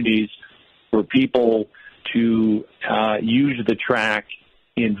opportunities for people to use the track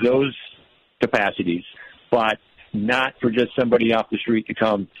in those capacities, but not for just somebody off the street to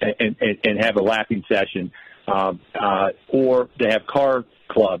come and have a lapping session, or to have car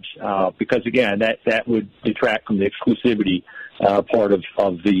clubs, because again, that would detract from the exclusivity part of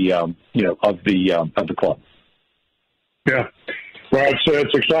the club. Yeah, well,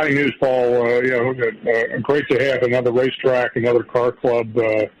 it's exciting news, Paul. Great to have another racetrack, another car club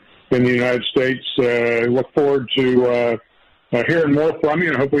in the United States. Look forward to hearing more from you,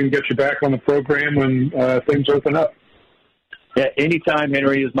 and hope we can get you back on the program when things open up. Yeah, anytime,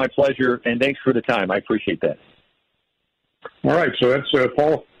 Henry. It's my pleasure, and thanks for the time. I appreciate that. All right, so that's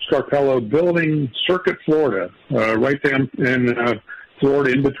Paul Scarpello building Circuit Florida, right down in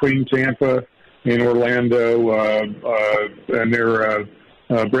Florida, in between Tampa and Orlando, and they're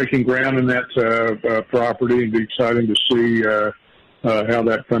breaking ground in that property, and be exciting to see how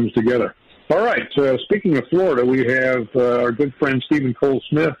that comes together. All right, speaking of Florida, we have our good friend Stephen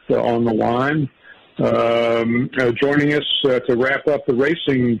Cole-Smith on the line, joining us to wrap up the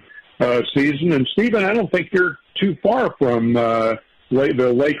racing season. And Stephen, I don't think you're too far from the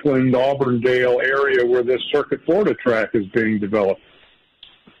Lakeland, Auburndale area where this Circuit Florida track is being developed.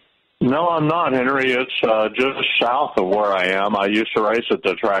 No, I'm not, Henry. It's just south of where I am. I used to race at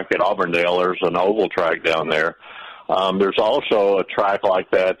the track at Auburndale. There's an oval track down there. There's also a track like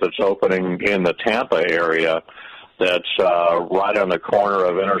that that's opening in the Tampa area that's right on the corner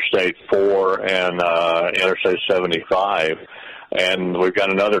of Interstate 4 and Interstate 75. And we've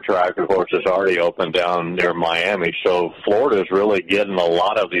got another track, of course, that's already opened down near Miami. So Florida's really getting a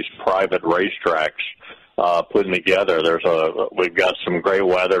lot of these private racetracks putting together. We've got some great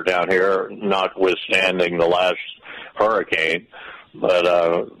weather down here, notwithstanding the last hurricane. But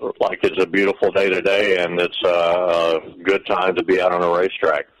it's a beautiful day today, and it's a good time to be out on a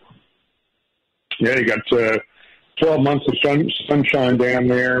racetrack. Yeah, you got 12 months of sunshine down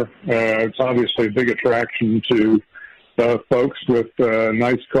there. It's obviously a big attraction to folks with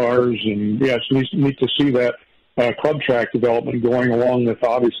nice cars, and yeah, it's neat to see that club track development going along with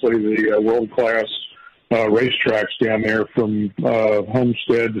obviously the world-class racetracks down there from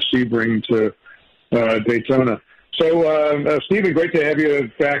Homestead to Sebring to Daytona. So, Stephen, great to have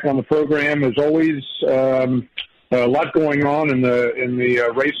you back on the program. As always, a lot going on in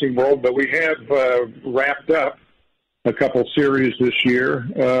the racing world, but we have wrapped up a couple series this year.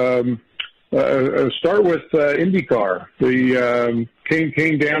 Start with IndyCar. The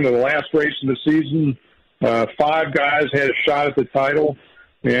came down to the last race of the season. 5 guys had a shot at the title,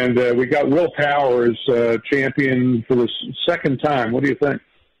 and we got Will Power as champion for the second time. What do you think?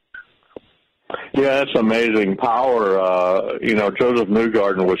 Yeah, it's amazing. Power, Joseph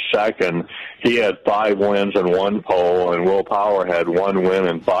Newgarden was second. He had 5 wins and 1 pole, and Will Power had 1 win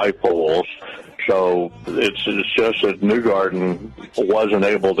and 5 poles. So it's just that Newgarden wasn't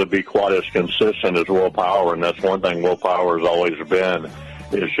able to be quite as consistent as Will Power, and that's one thing Will Power has always been,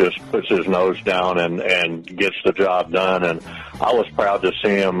 is just puts his nose down and gets the job done. And I was proud to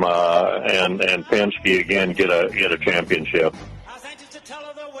see him and Penske again get a championship.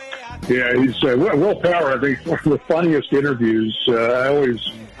 Yeah, he's Will Power. I think one of the funniest interviews. I always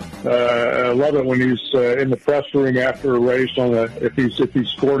love it when he's in the press room after a race if he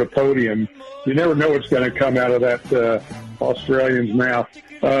scored a podium. You never know what's going to come out of that Australian's mouth.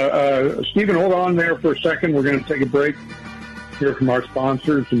 Stephen, hold on there for a second. We're going to take a break, hear from our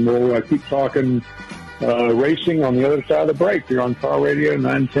sponsors, and we'll keep talking racing on the other side of the break here on Car Radio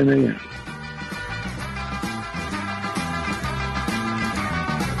 910 AM.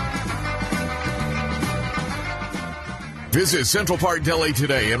 Visit Central Park Deli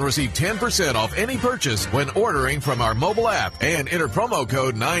today and receive 10% off any purchase when ordering from our mobile app and enter promo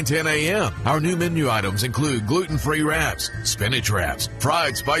code 910AM. Our new menu items include gluten-free wraps, spinach wraps,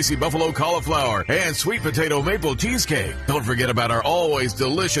 fried spicy buffalo cauliflower, and sweet potato maple cheesecake. Don't forget about our always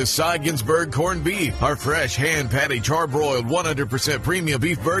delicious Seigensburg corned beef, our fresh hand-patty charbroiled 100% premium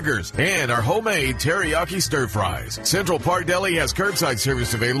beef burgers, and our homemade teriyaki stir-fries. Central Park Deli has curbside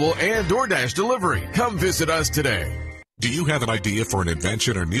service available and DoorDash delivery. Come visit us today. Do you have an idea for an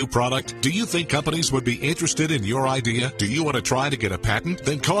invention or new product? Do you think companies would be interested in your idea? Do you want to try to get a patent?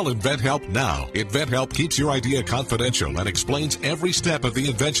 Then call InventHelp now. InventHelp keeps your idea confidential and explains every step of the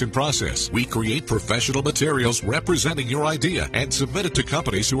invention process. We create professional materials representing your idea and submit it to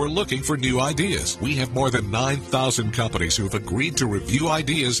companies who are looking for new ideas. We have more than 9,000 companies who have agreed to review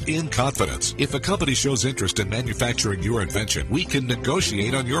ideas in confidence. If a company shows interest in manufacturing your invention, we can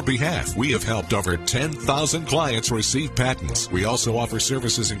negotiate on your behalf. We have helped over 10,000 clients receive patents. We also offer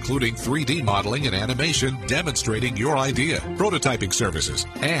services including 3D modeling and animation demonstrating your idea, prototyping services,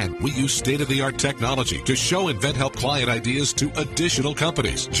 and we use state-of-the-art technology to show InventHelp client ideas to additional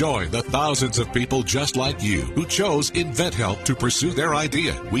companies. Join the thousands of people just like you who chose InventHelp to pursue their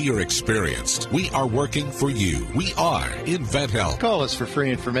idea. We are experienced. We are working for you. We are InventHelp. Call us for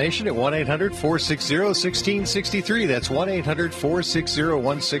free information at 1-800-460-1663. That's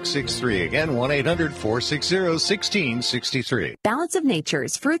 1-800-460-1663. Again, 1-800-460-1663. Balance of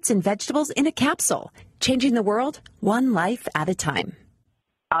Nature's fruits and vegetables in a capsule, changing the world one life at a time.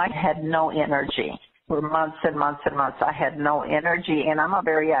 I had no energy. For months and months and months, I had no energy, and I'm a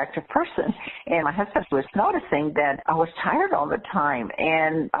very active person. And my husband was noticing that I was tired all the time,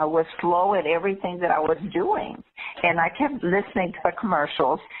 and I was slow at everything that I was doing. And I kept listening to the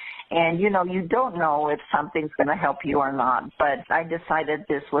commercials. And, you know, you don't know if something's going to help you or not, but I decided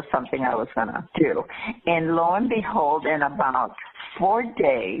this was something I was going to do. And lo and behold, in about 4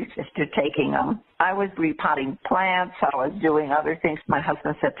 days after taking them, I was repotting plants. I was doing other things. My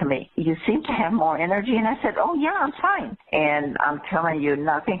husband said to me, "You seem to have more energy." And I said, "Oh, yeah, I'm fine." And I'm telling you,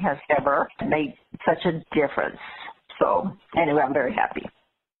 nothing has ever made such a difference. So anyway, I'm very happy.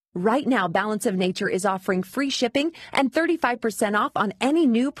 Right now, Balance of Nature is offering free shipping and 35% off on any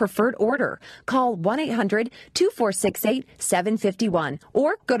new preferred order. Call 1-800-2468-751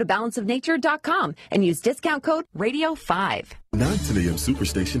 or go to balanceofnature.com and use discount code RADIO5. 910 AM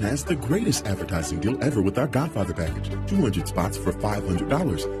Superstation has the greatest advertising deal ever with our Godfather package. 200 spots for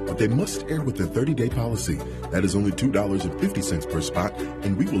 $500, but they must air within 30-day policy. That is only $2.50 per spot,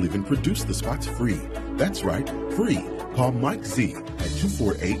 and we will even produce the spots free. That's right, free. Call Mike Z at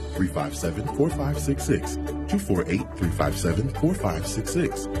 248-357-4566,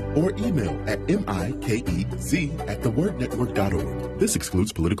 248-357-4566, or email at mikez@thewordnetwork.org. This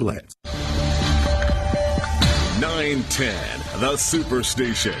excludes political ads. 910, the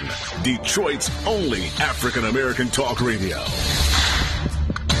Superstation, Detroit's only African-American talk radio.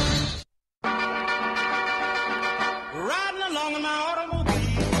 Riding along in my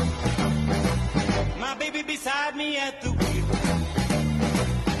automobile, my baby beside me at the wheel.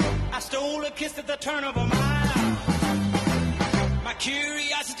 I stole a kiss at the turn of a mile, my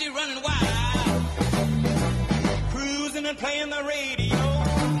curiosity running wild, cruising and playing the radio.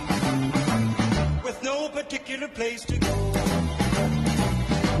 No particular place to go.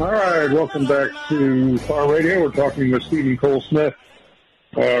 All right, welcome back to Car Radio. We're talking with Stephen Cole Smith,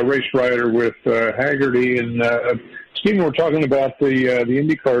 race rider with Hagerty. And Stephen, we're talking about the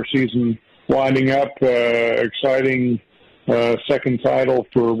IndyCar season winding up. Exciting second title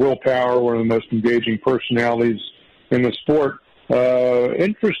for Will Power, one of the most engaging personalities in the sport. Another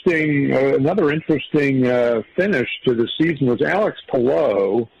interesting finish to the season was Alex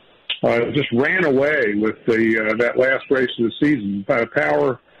Palou. Just ran away with that last race of the season.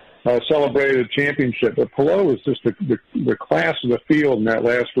 Power celebrated a championship, but Palou was just the class of the field in that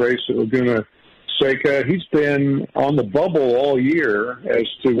last race at Laguna Seca. He's been on the bubble all year as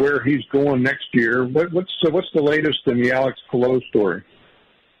to where he's going next year. What's the latest in the Alex Palou story?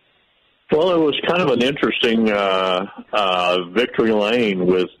 Well, it was kind of an interesting victory lane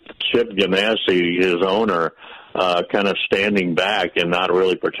with Chip Ganassi, his owner, kind of standing back and not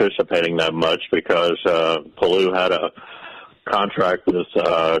really participating that much because Palou had a contract with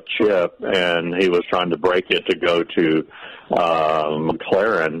Chip, and he was trying to break it to go to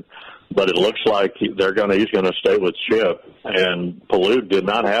McLaren. But it looks like he's going to stay with Chip. And Palou did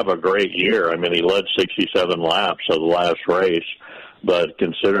not have a great year. I mean, he led 67 laps of the last race. But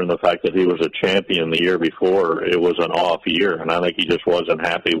considering the fact that he was a champion the year before, it was an off year, and I think he just wasn't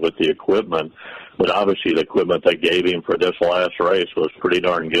happy with the equipment. But obviously the equipment they gave him for this last race was pretty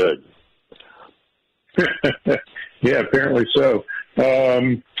darn good. Yeah, apparently so.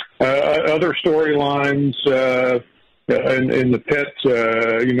 Other storylines in the pit.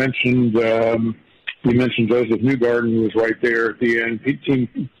 You mentioned Joseph Newgarden, who was right there at the end.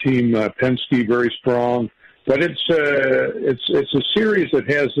 Team Penske, very strong. But it's a series that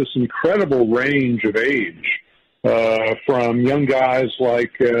has this incredible range of age, from young guys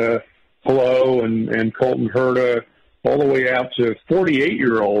like Hello and Colton Herta, all the way out to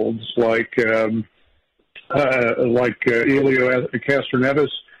 48-year-olds like Elio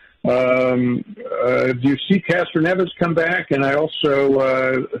Castroneves. Do you see Castroneves come back? And I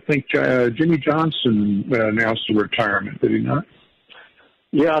also think Jimmy Johnson announced a retirement, did he not?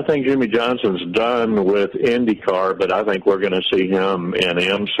 Yeah, I think Jimmy Johnson's done with IndyCar, but I think we're going to see him in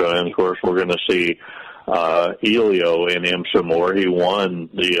IMSA, and of course we're going to see Elio in IMSA more. He won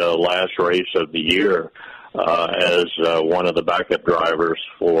the last race of the year as one of the backup drivers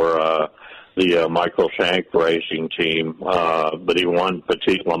for the Michael Shank racing team, but he won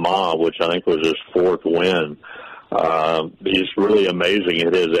Petit Le Mans, which I think was his fourth win. He's really amazing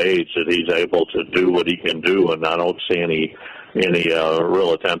at his age that he's able to do what he can do, and I don't see any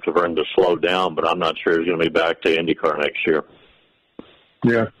real attempt for him to slow down, but I'm not sure he's going to be back to IndyCar next year.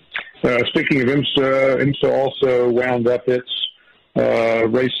 Yeah. Speaking of IMSA also wound up its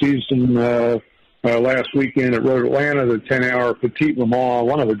race season last weekend at Road Atlanta, the 10-hour Petit Le Mans,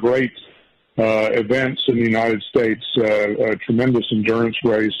 one of the great events in the United States, a tremendous endurance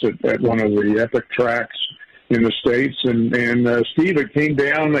race at one of the epic tracks in the States. And Steve, it came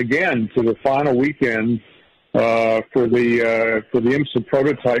down again to the final weekend for the IMSA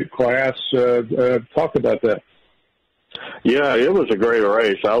prototype class. Talk about that. Yeah, it was a great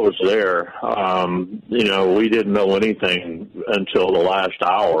race. I was there. We didn't know anything until the last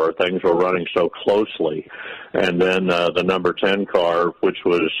hour. Things were running so closely. And then the number 10 car, which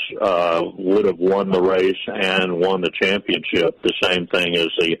was would have won the race and won the championship, the same thing as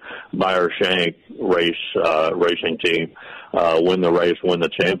the Meyer-Shank racing team, win the race, win the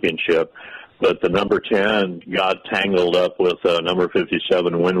championship. But the number 10 got tangled up with number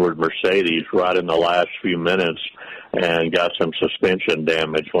 57 Windward Mercedes right in the last few minutes and got some suspension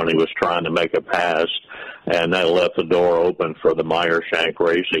damage when he was trying to make a pass. And that left the door open for the Meyer-Shank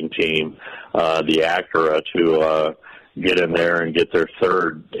racing team, the Acura, to get in there and get their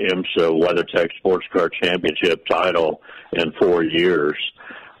third IMSA WeatherTech Sports Car Championship title in 4 years,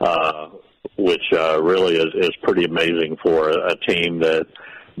 which really is pretty amazing for a team that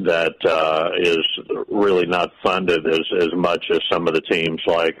is really not funded as much as some of the teams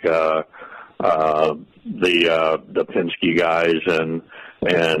like the Penske guys and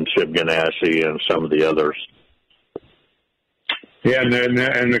Chip Ganassi and some of the others. Yeah,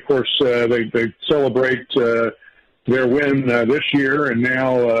 and of course they celebrate their win this year, and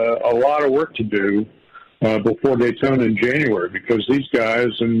now a lot of work to do before Daytona in January, because these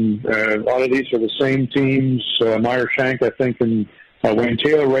guys and a lot of these are the same teams. Meyer-Shank, I think, and Wayne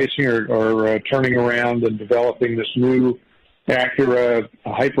Taylor Racing are turning around and developing this new Acura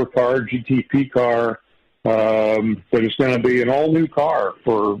hypercar, GTP car, that is going to be an all-new car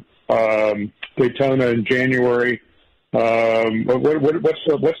for Daytona in January.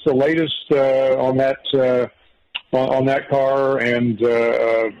 What's the latest on that car, and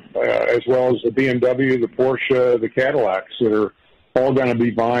as well as the BMW, the Porsche, the Cadillacs that are all going to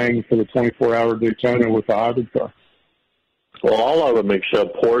be vying for the 24-hour Daytona with the hybrid car? Well, all of them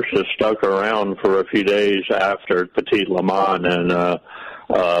except Porsche stuck around for a few days after Petit Le Mans and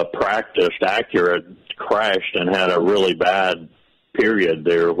practiced. Acura crashed and had a really bad period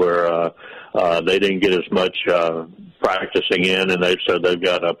there where they didn't get as much practicing in, and they said they've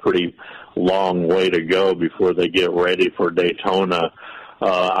got a pretty long way to go before they get ready for Daytona.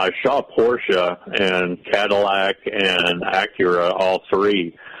 I saw Porsche and Cadillac and Acura, all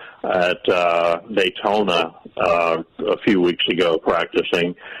three, at Daytona a few weeks ago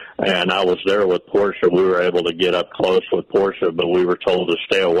practicing, and I was there with Porsche. We were able to get up close with Porsche, but we were told to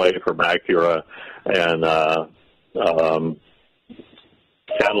stay away from Acura and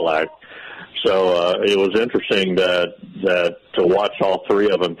Cadillac. So it was interesting that to watch all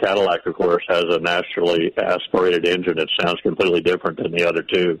three of them. Cadillac, of course, has a naturally aspirated engine that sounds completely different than the other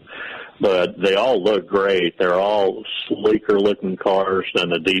two. But they all look great. They're all sleeker-looking cars than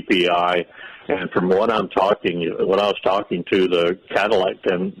the DPI. And from what I was talking to the Cadillac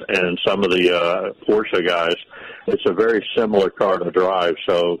and some of the Porsche guys, it's a very similar car to drive.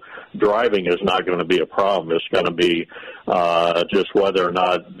 So driving is not going to be a problem. It's going to be just whether or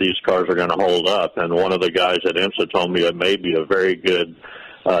not these cars are going to hold up. And one of the guys at IMSA told me it may be a very good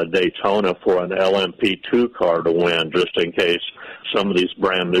Daytona for an LMP2 car to win, just in case some of these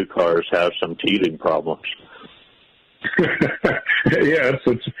brand new cars have some teething problems. Yeah,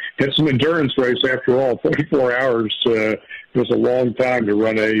 it's an endurance race after all. 24 hours was a long time to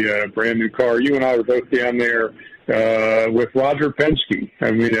run a brand new car. You and I were both down there with Roger Penske.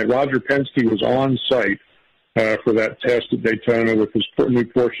 I mean, Roger Penske was on site for that test at Daytona with his new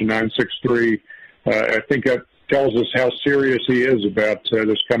Porsche 963. I think that tells us how serious he is about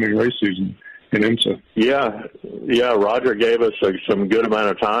this coming race season in IMSA. Yeah. Roger gave us some good amount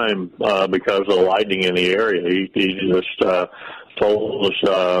of time because of the lightning in the area. He just told us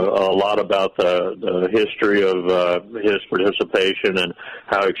a lot about the history of his participation and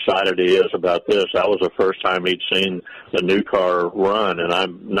how excited he is about this. That was the first time he'd seen the new car run, and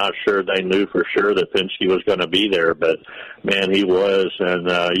I'm not sure they knew for sure that Penske was going to be there, but, man, he was,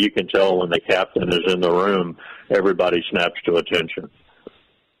 and you can tell when the captain is in the room, everybody snaps to attention.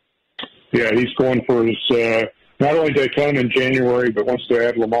 Yeah, he's going for his not only Daytona in January, but wants to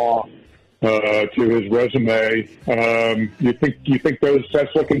add Le Mans to his resume. You think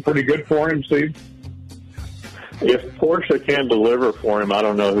that's looking pretty good for him, Steve? If Porsche can deliver for him, I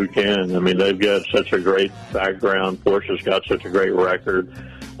don't know who can. I mean, they've got such a great background. Porsche's got such a great record.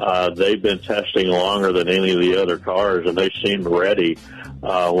 They've been testing longer than any of the other cars, and they seemed ready.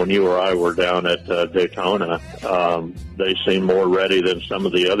 When you or I were down at Daytona, they seemed more ready than some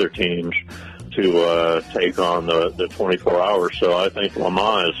of the other teams to take on the 24 hours. So I think Le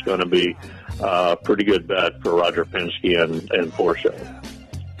Mans is going to be a pretty good bet for Roger Penske and Porsche.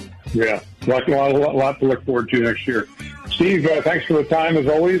 Yeah, a lot to look forward to next year. Steve, thanks for the time as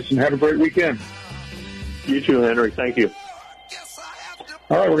always, and have a great weekend. You too, Henry. Thank you.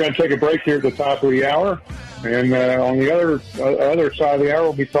 All right, we're going to take a break here at the top of the hour. And on the other side of the hour,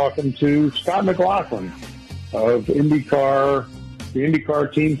 we'll be talking to Scott McLaughlin of IndyCar, the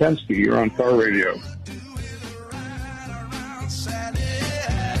IndyCar Team Penske here on Car Radio.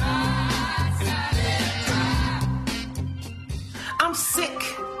 I'm sick.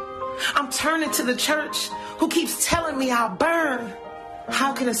 I'm turning to the church who keeps telling me I'll burn.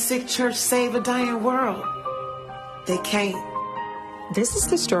 How can a sick church save a dying world? They can't. This is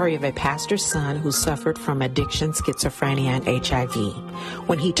the story of a pastor's son who suffered from addiction, schizophrenia, and HIV.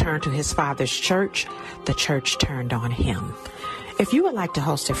 When he turned to his father's church, the church turned on him. If you would like to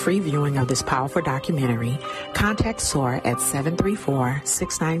host a free viewing of this powerful documentary, contact SOAR at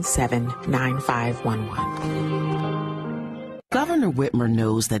 734-697-9511. Governor Whitmer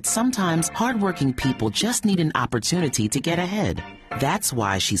knows that sometimes hardworking people just need an opportunity to get ahead. That's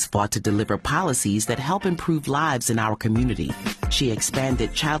why she's fought to deliver policies that help improve lives in our community. She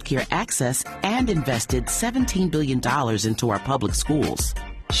expanded childcare access and invested $17 billion into our public schools.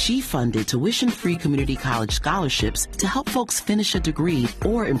 She funded tuition-free community college scholarships to help folks finish a degree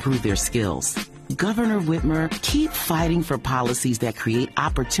or improve their skills. Governor Whitmer, keep fighting for policies that create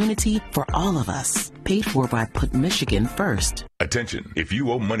opportunity for all of us. Paid for by Put Michigan First. Attention, if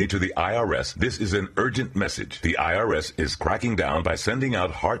you owe money to the IRS, this is an urgent message. The IRS is cracking down by sending out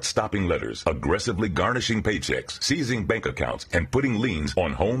heart-stopping letters, aggressively garnishing paychecks, seizing bank accounts, and putting liens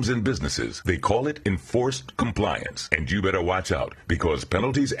on homes and businesses. They call it enforced compliance. And you better watch out, because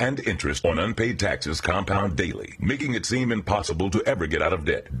penalties and interest on unpaid taxes compound daily, making it seem impossible to ever get out of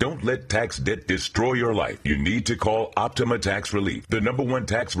debt. Don't let tax debt destroy your life. You need to call Optima Tax Relief, the #1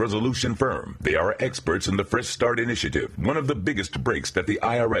 tax resolution firm. They are experts in the Fresh Start Initiative, one of the biggest breaks that the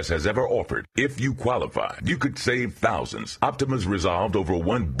IRS has ever offered. If you qualify, you could save thousands. Optima's resolved over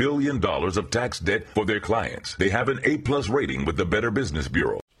 $1 billion of tax debt for their clients. They have an A+ rating with the Better Business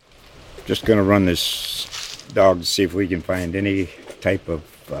Bureau. Just going to run this dog to see if we can find any type of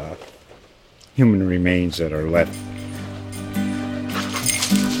human remains that are left.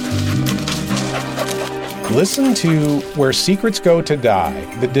 Listen to Where Secrets Go to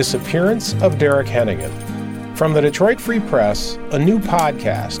Die, The Disappearance of Derek Hennigan. From the Detroit Free Press, a new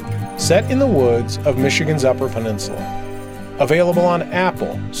podcast set in the woods of Michigan's Upper Peninsula. Available on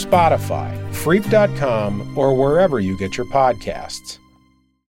Apple, Spotify, Freep.com, or wherever you get your podcasts.